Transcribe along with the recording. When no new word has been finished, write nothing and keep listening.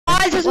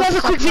guys, there's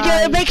another quick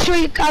video. Make sure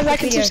you guys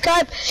like and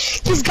subscribe.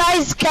 This guy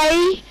is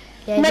gay.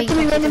 Met him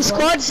in random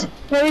squads.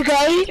 Very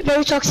gay,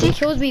 very toxic. He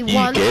killed me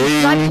once. We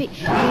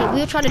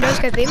were trying to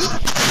no-scope him. I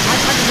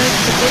tried to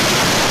no-scope him.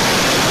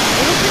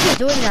 It looks like he's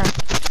doing that.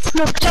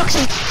 Look,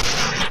 toxic.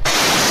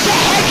 Get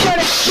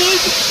headshotted,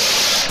 kid.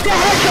 Get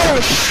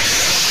headshotted.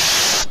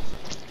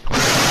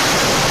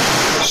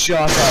 Shut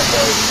up,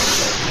 baby.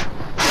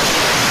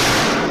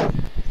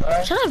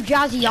 Shut up,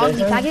 Jazzy, young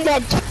faggot.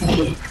 Dead.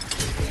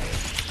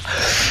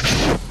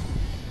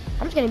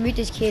 I'm just gonna mute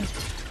this kid.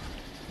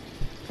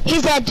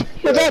 He's dead.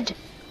 You're dead.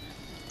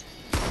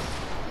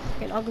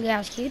 An ugly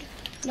ass kid.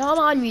 No, I'm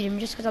gonna unmute him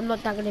just because I'm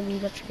not that gonna be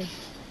literally.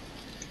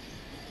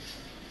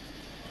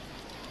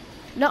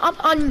 No, I'm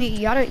unmute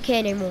you. I don't care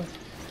anymore.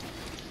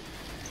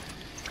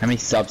 How many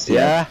subs do you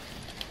have?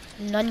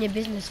 None of your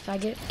business,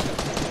 faggot.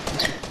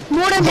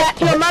 More than that,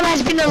 your mum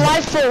has been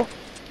alive for.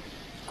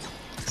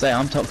 Say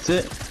I'm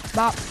toxic.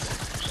 But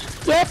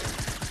Yep.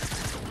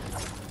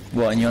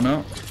 What, and you're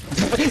not?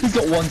 He's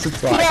got 1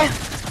 subscriber. Yeah.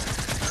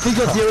 He's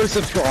got 0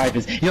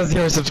 subscribers. He got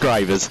 0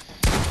 subscribers.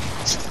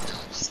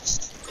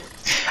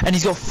 And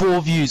he's got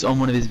 4 views on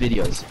one of his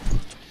videos.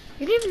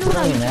 you don't even know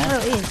what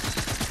that is.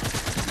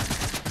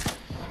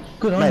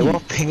 Good on Mate, you.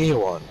 what ping are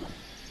you on?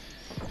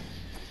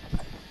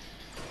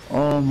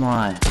 Oh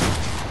my.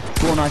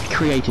 Fortnite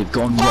creative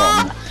gone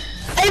wrong.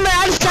 Hey man,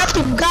 I just clapped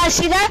him. Guys,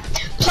 see that?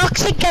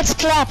 Toxic gets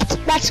clapped.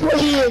 That's what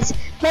he is.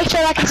 Make sure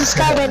you like and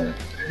subscribe and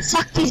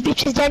suck these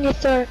bitches down your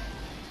throat.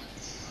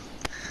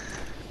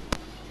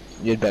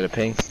 You'd better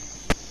ping.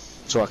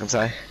 That's all I can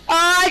say.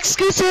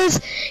 Excuses.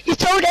 You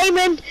told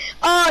Eamon.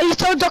 You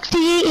told Dr.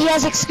 Yi he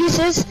has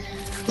excuses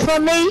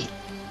from me.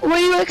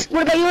 What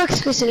about your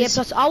excuses? Yeah,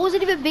 plus I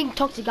wasn't even being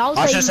toxic. I was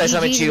I saying should say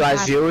something to you guys,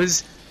 GG's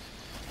viewers.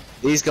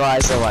 These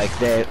guys are like,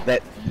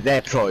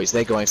 they're pros.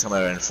 They're going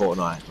somewhere in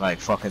Fortnite. Like,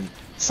 fucking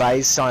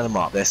FaZe, sign them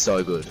up. They're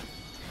so good.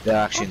 They're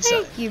actually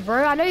insane. Thank you,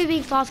 bro. I know you're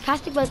being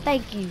sarcastic, but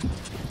thank you.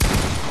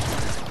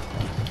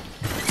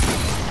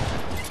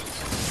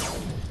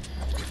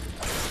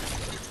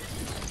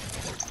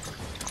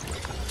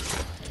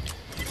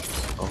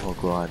 Oh,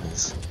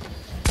 grinders.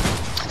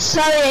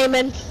 Sorry,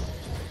 Eamon.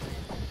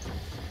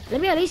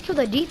 Let me at least kill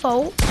the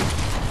default.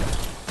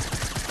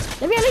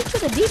 Let me at least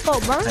kill the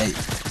default, bro. Hey,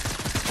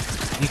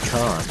 you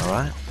can't,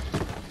 alright?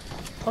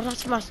 Oh,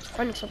 that's my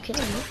friend, stop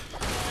killing me.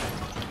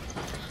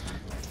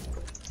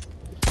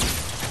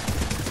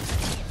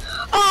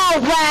 Oh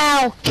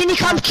wow! Can you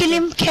come kill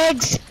him,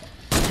 Kegs?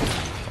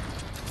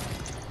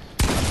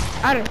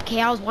 I don't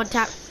care, I was one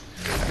tap.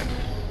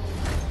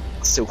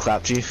 Still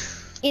clapped you.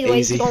 Either way,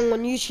 it's Easy. going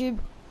on YouTube.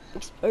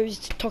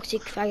 Exposed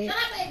toxic faggot.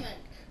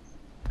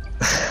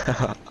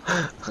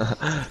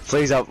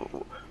 Please up.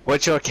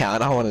 What's your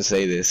account? I want to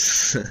see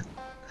this.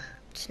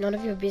 It's none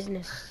of your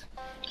business.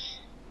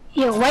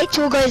 Yeah, wait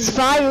till it goes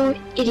viral,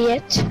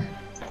 idiot.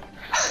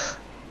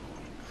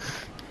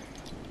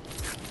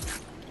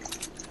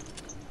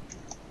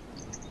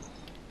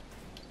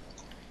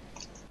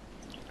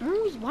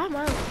 Why am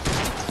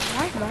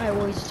I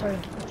always so...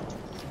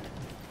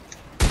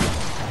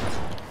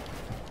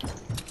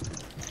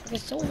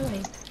 It's so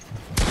annoying.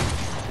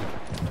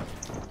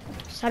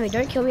 Sammy,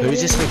 don't kill me.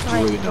 Who's this with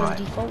Try Blue to Knight?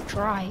 Default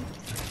try.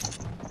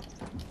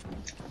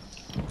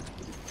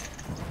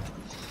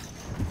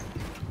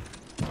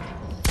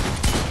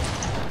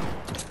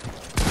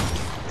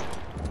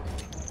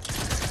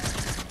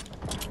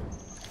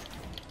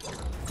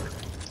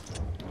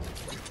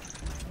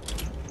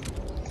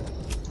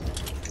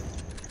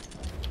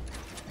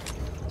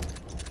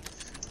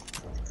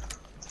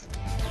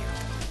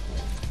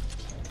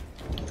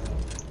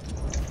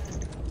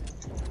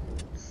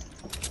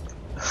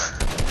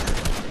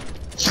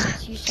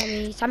 You,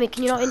 Sammy. Sammy,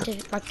 can you not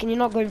can you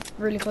not go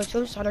really close to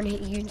him so I don't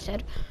hit you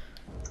instead?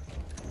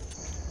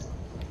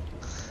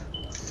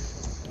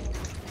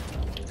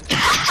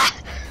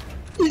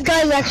 This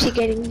guy's actually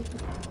getting.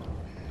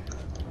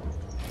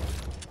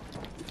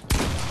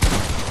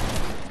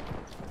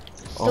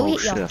 Still Oh hit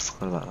shit, ya. I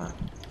forgot about that.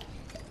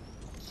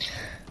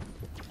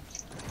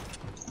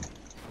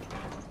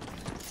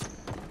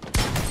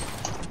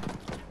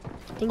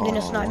 Think you're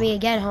gonna snipe me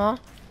again, huh?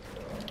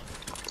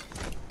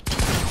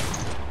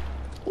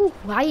 Ooh,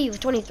 why are you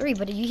 23?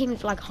 But you hit me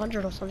for like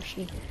 100 or some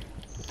shit.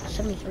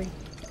 73.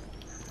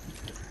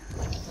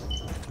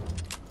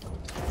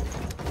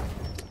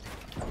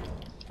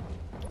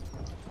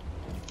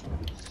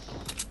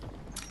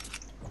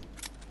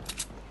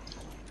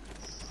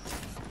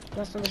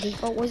 That's not the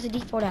default. Where's the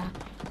default at?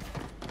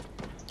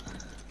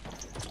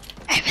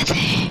 Over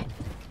there.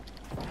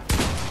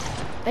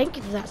 Thank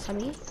you for that,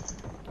 Sammy.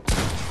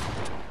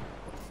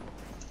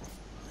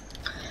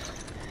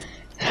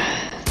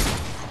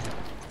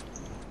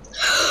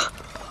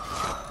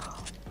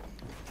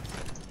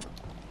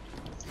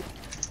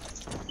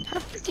 How the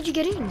frick did you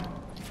get in?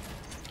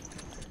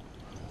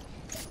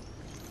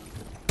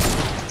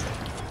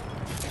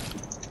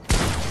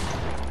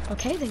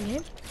 Okay then,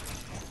 game.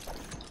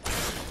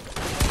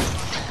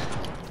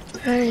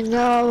 I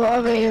know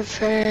over your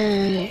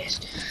face.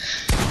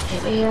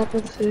 Hit me up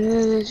with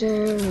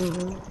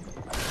food.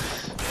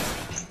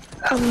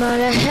 I'm on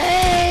a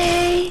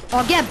hay.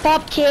 Oh, get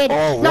Bob, kid.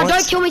 Oh, No, what?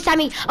 don't kill me,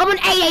 Sammy. I'm on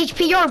 8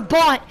 HP. You're a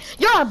bot.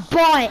 You're a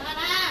bot.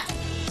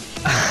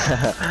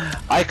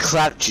 I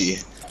clapped you.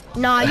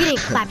 No, you didn't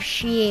clap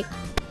shit.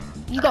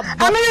 You got I'm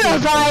bot. gonna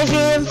revive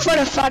him for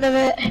the fun of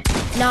it.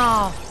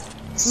 No.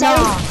 So,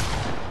 No.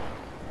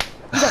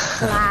 You got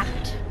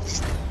clapped.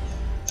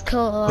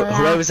 Clapped.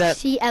 Whoever's that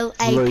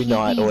C-L-A-P-E-T. Blue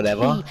Knight or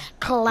whatever, You're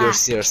Clapped.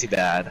 seriously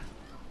bad.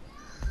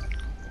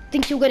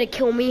 Think you're gonna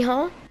kill me,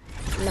 huh?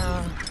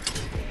 Nah.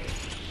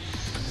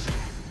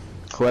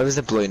 Whoever's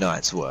the Blue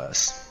Knight's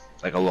worse.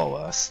 Like a lot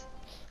worse.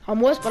 I'm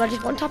worse, but I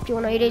just one-tapped you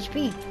on 8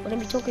 HP. What am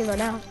I talking about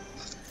now?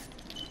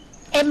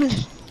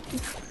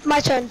 my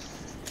turn.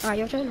 Alright,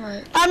 your turn,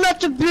 alright. I'm not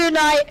the Blue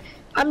Knight.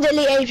 I'm the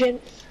elite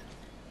agent.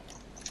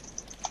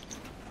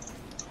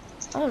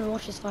 I wanna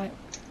watch this fight.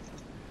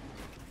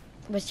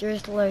 But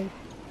seriously,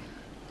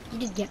 you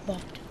did get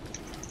bopped.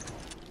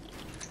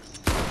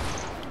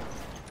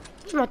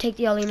 I'm gonna take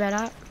the early med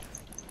out.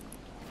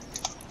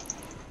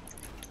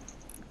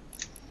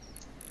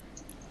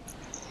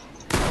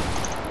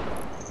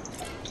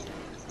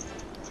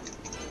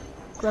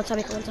 Come on,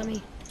 Tommy, come on,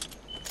 Tommy.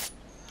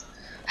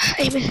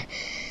 Amen.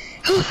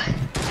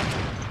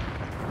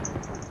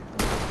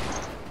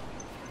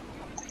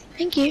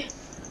 Thank you.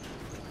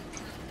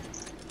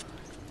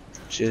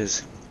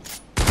 Cheers.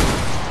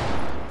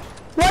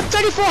 What?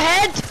 34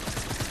 head?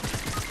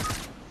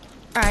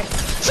 Alright,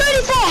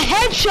 34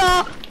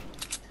 headshot!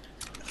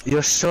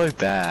 You're so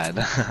bad.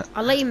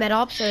 I'll let you med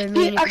up, so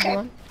me and if okay. you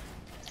want.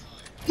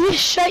 You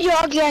shut your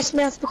ugly ass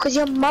mouth because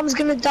your mom's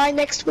gonna die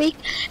next week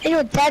and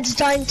your dad's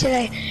dying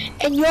today.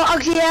 And your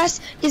ugly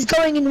ass is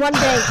going in 1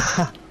 day.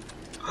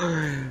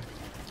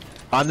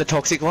 I'm the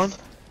toxic one?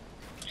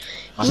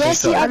 I Yes, think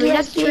so. you I ugly mean,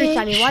 ass that's true, bitch.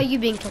 Sammy. Why are you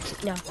being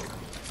toxic now?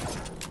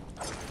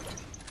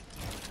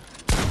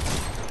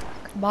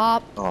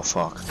 Bob. Oh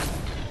fuck.